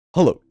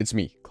Hello, it's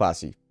me,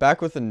 Classy,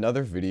 back with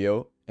another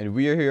video, and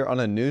we are here on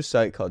a new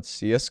site called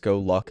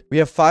CSGOLuck. We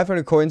have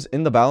 500 coins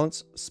in the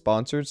balance,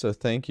 sponsored, so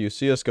thank you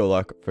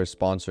CSGOLuck for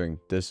sponsoring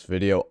this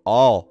video.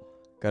 All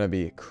gonna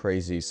be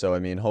crazy, so I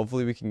mean,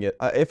 hopefully we can get,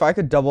 if I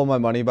could double my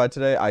money by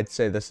today, I'd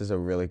say this is a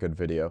really good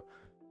video.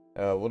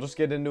 We'll just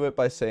get into it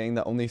by saying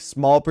that only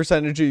small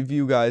percentage of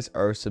you guys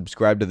are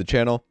subscribed to the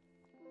channel.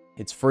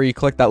 It's free.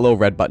 Click that little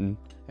red button,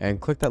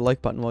 and click that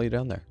like button while you're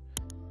down there.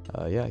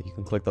 Yeah, you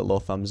can click that little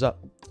thumbs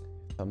up.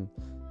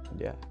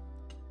 Yeah,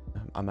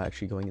 I'm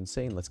actually going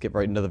insane. Let's get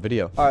right into the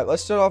video. All right,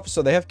 let's start off.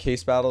 So they have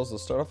case battles.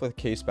 Let's start off with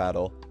case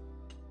battle.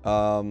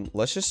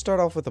 Let's just start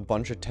off with a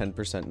bunch of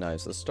 10%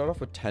 knives. Let's start off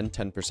with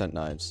 10%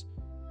 knives.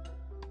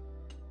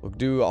 We'll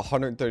do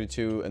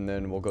 132, and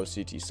then we'll go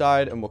CT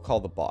side, and we'll call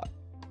the bot.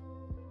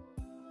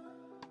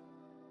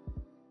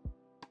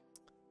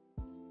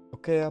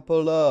 Okay, I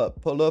pull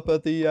up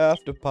at the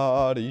after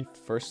party.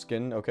 First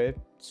skin, okay,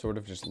 sort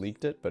of just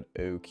leaked it, but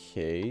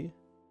okay.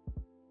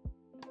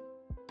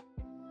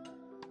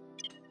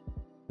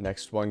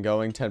 Next one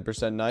going,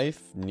 10%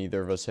 knife.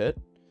 Neither of us hit.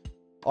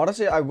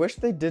 Honestly, I wish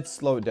they did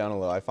slow it down a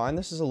little. I find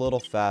this is a little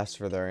fast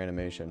for their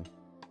animation.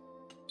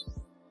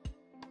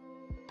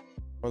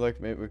 Or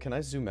like, maybe, can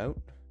I zoom out?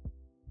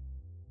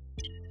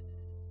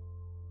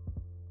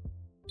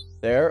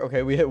 There,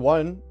 okay, we hit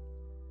one.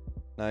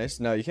 Nice.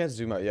 No, you can't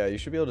zoom out. Yeah, you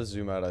should be able to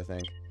zoom out, I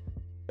think.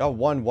 Got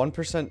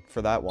 1%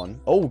 for that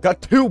one. Oh,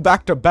 got two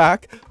back to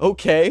back.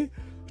 Okay.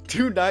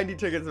 290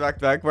 tickets back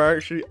to back. We're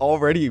actually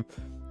already...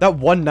 That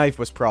one knife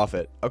was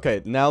profit.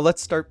 Okay, now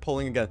let's start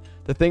pulling again.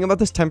 The thing about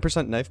this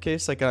 10% knife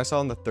case, like I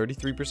saw in the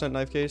 33%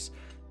 knife case,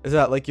 is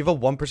that like you have a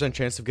 1%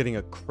 chance of getting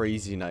a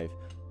crazy knife.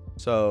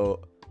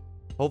 So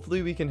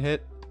hopefully we can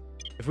hit.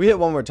 If we hit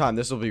one more time,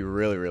 this will be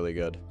really, really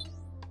good.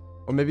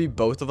 Or maybe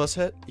both of us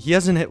hit. He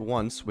hasn't hit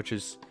once, which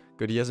is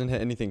good. He hasn't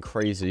hit anything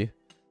crazy.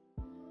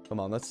 Come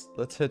on, let's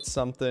hit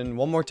something.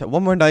 One more time.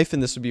 One more knife,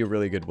 and this would be a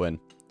really good win.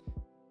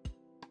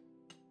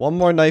 One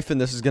more knife,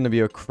 and this is going to be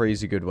a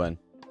crazy good win.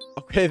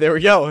 Okay, there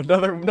we go.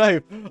 Another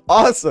knife.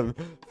 Awesome.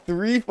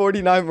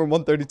 349 from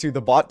 132. The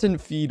bot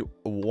didn't feed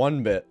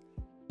one bit.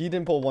 He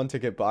didn't pull one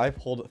ticket, but I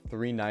pulled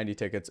 390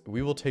 tickets.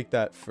 We will take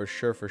that for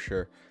sure, for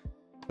sure.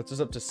 Puts us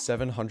up to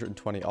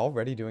 720.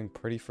 Already doing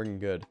pretty freaking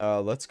good.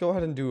 Let's go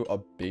ahead and do a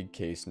big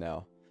case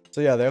now.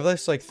 So yeah, they have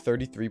this like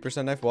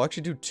 33% knife. We'll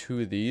actually do two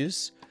of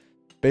these.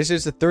 Basically,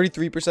 it's a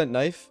 33%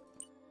 knife.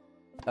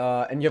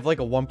 And you have like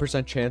a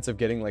 1% chance of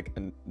getting like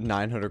a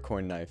 900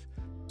 coin knife.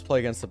 Let's play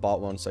against the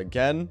bot once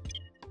again.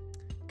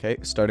 Okay,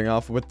 starting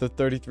off with the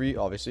 33,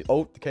 obviously.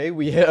 Oh, okay,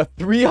 we hit a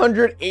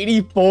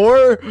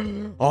 384.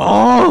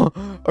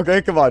 Oh,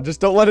 okay, come on.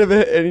 Just don't let him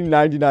hit any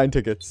 99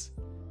 tickets.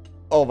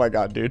 Oh my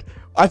god, dude.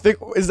 I think,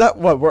 is that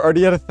what? We're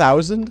already at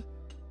 1,000?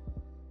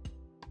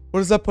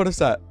 What does that put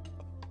us at?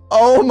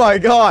 Oh my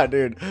god,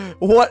 dude.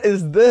 What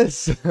is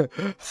this?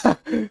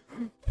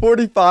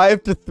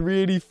 45 to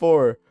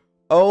 384.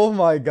 Oh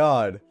my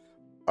god.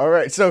 All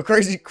right, so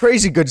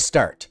crazy good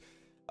start.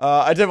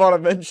 I did want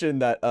to mention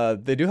that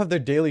they do have their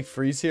daily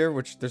freeze here,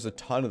 which there's a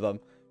ton of them.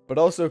 But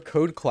also,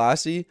 code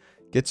Classy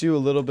gets you a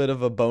little bit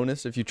of a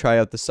bonus if you try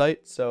out the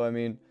site. So, I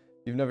mean,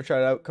 if you've never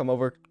tried it out, come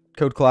over,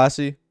 code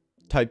Classy,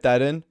 type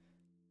that in.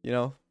 You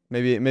know,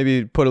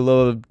 maybe put a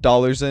little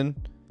dollars in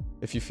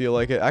if you feel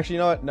like it. Actually, you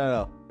know what?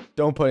 No.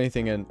 Don't put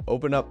anything in.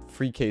 Open up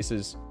free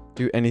cases.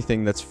 Do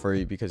anything that's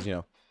free because, you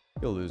know,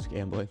 you'll lose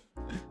gambling.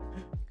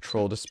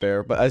 Troll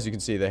despair. But as you can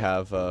see, they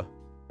have... a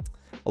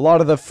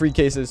lot of the free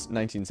cases,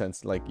 19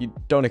 cents. Like, you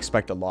don't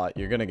expect a lot.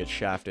 You're gonna get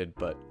shafted,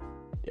 but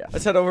yeah.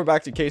 Let's head over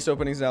back to case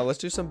openings now. Let's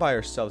do some by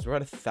ourselves. We're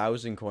at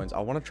 1,000 coins. I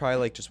want to try,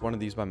 like, just one of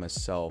these by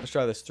myself. Let's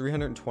try this.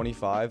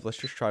 325. Let's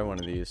just try one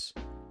of these.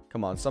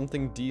 Come on,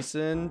 something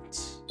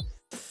decent.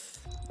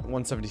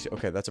 172.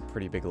 Okay, that's a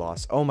pretty big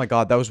loss. Oh my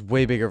god, that was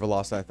way bigger of a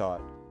loss than I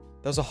thought.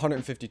 That was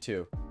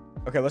 152.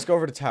 Okay, let's go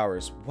over to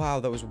towers. Wow,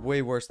 that was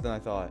way worse than I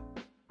thought.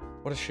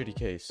 What a shitty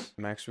case.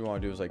 Max we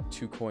want to do is, like,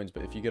 2 coins,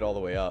 but if you get all the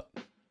way up...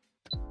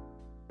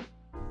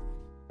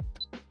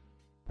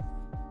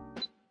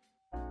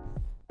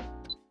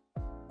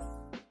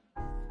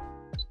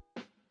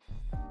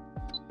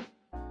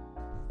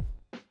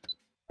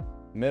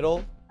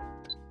 Middle,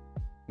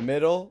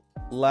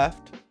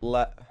 left,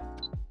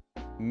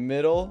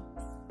 middle,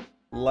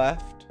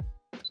 left,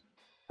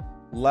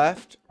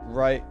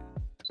 right,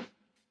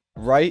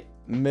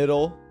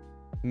 middle,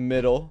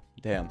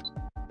 damn,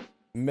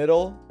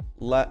 middle,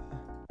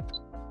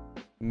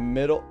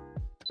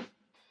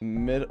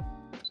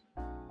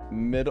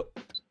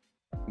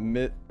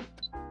 mid.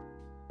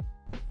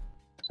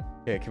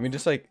 Okay, can we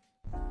just like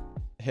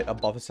hit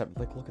above a 7?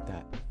 Like, look at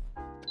that.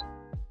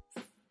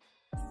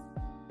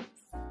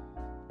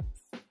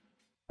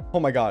 Oh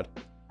my god.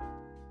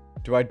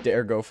 Do I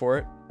dare go for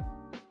it?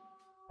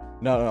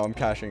 No, I'm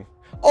cashing.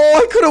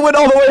 Oh, I could have went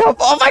all the way up.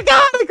 Oh my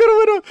god, I could have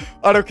went up.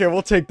 I don't care.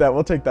 We'll take that.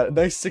 We'll take that.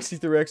 Nice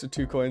 63x with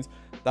 2 coins.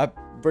 That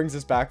brings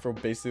us back for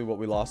basically what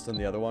we lost on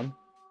the other one.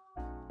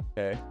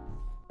 Okay.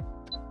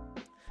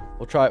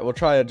 We'll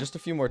try just a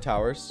few more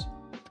towers.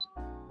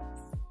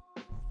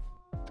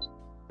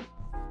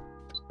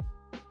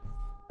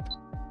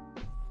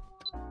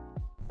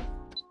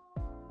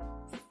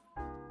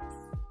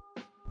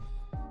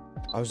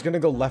 I was gonna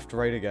go left,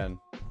 right again.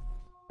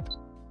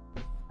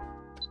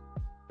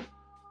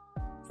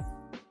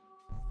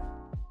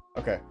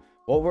 Okay.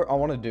 What I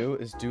want to do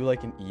is do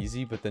like an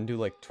easy, but then do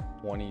like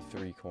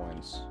 23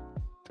 coins.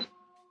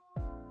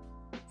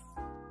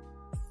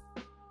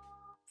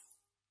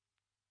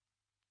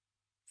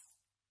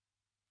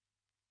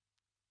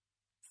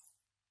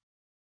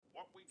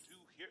 What we do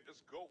here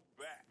is go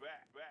back.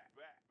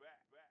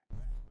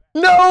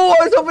 No,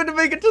 I was hoping to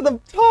make it to the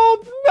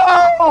top.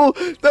 No,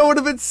 that would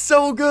have been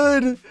so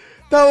good.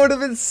 That would have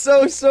been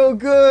so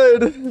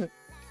good.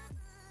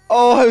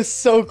 Oh, I was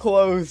so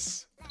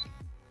close.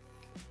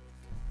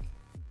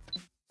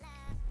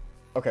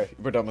 Okay,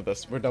 we're done with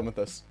this. We're done with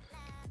this.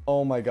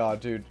 Oh my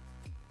god, dude.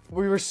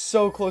 We were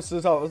so close to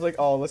the top. I was like,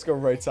 oh, let's go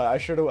right side. I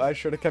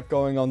should have kept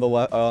going on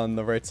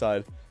the right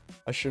side.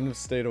 I shouldn't have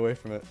stayed away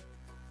from it.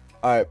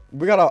 Alright,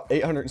 we got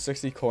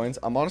 860 coins.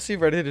 I'm honestly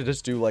ready to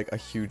just do like a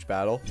huge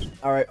battle.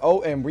 Alright,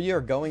 oh, and we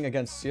are going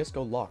against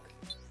CSGOLuck.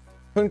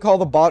 Couldn't call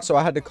the bot, so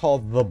I had to call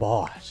the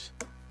bot.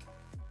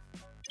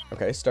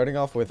 Okay, starting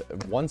off with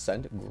 1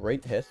 cent.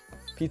 Great hit.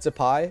 Pizza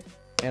pie.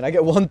 And I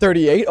get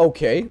 138.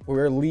 Okay,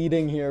 we're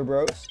leading here,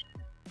 bros.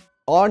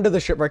 On to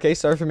the shipwreck. Okay,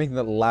 sorry for making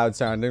that loud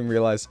sound. I didn't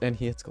realize. And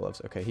he hits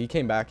gloves. Okay, he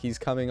came back. He's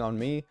coming on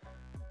me.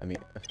 I mean,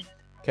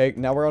 okay,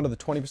 now we're on to the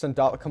 20%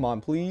 dot. Come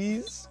on,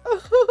 please.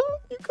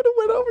 You could have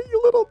went over,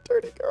 you little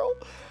dirty girl.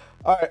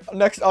 All right,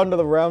 next on to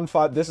the round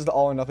 5. This is the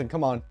all or nothing.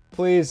 Come on,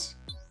 please.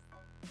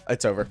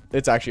 It's over.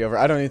 It's actually over.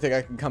 I don't even think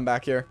I can come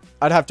back here.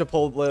 I'd have to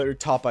pull the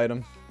top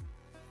item.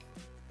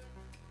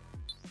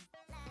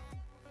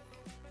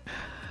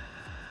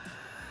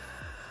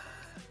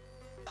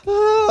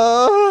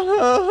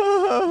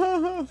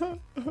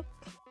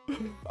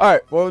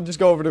 Alright, well, we'll just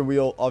go over to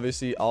wheel.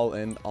 Obviously, all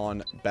in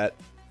on bet.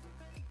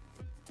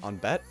 On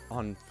bet?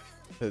 On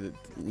the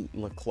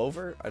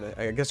clover?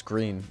 I guess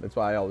green. That's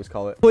why I always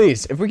call it.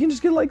 Please, if we can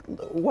just get like,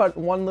 what,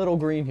 one little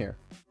green here.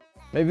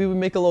 Maybe we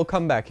make a little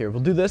comeback here.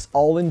 We'll do this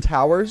all in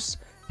towers,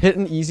 hit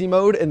an easy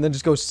mode, and then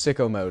just go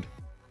sicko mode.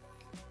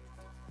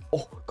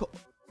 Oh, go.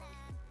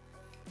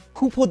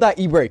 Who pulled that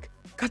e-brake?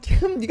 God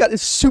damn, you got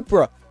this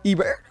Supra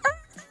e-brake.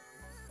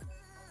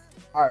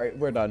 Alright,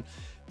 we're done.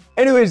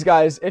 Anyways,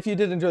 guys, if you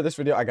did enjoy this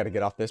video, I gotta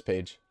get off this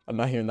page. I'm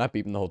not hearing that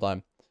beeping the whole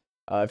time.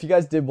 If you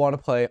guys did want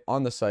to play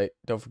on the site,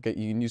 don't forget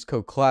you can use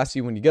code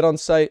CLASSY when you get on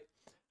site.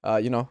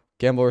 You know,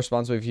 gamble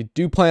responsibly if you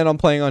do plan on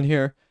playing on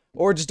here.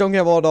 Or just don't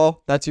gamble at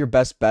all. That's your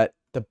best bet.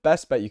 The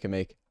best bet you can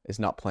make is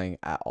not playing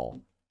at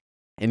all.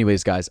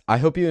 Anyways, guys, I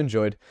hope you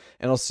enjoyed,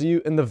 and I'll see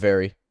you in the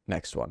very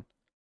next one.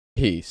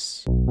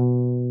 Peace.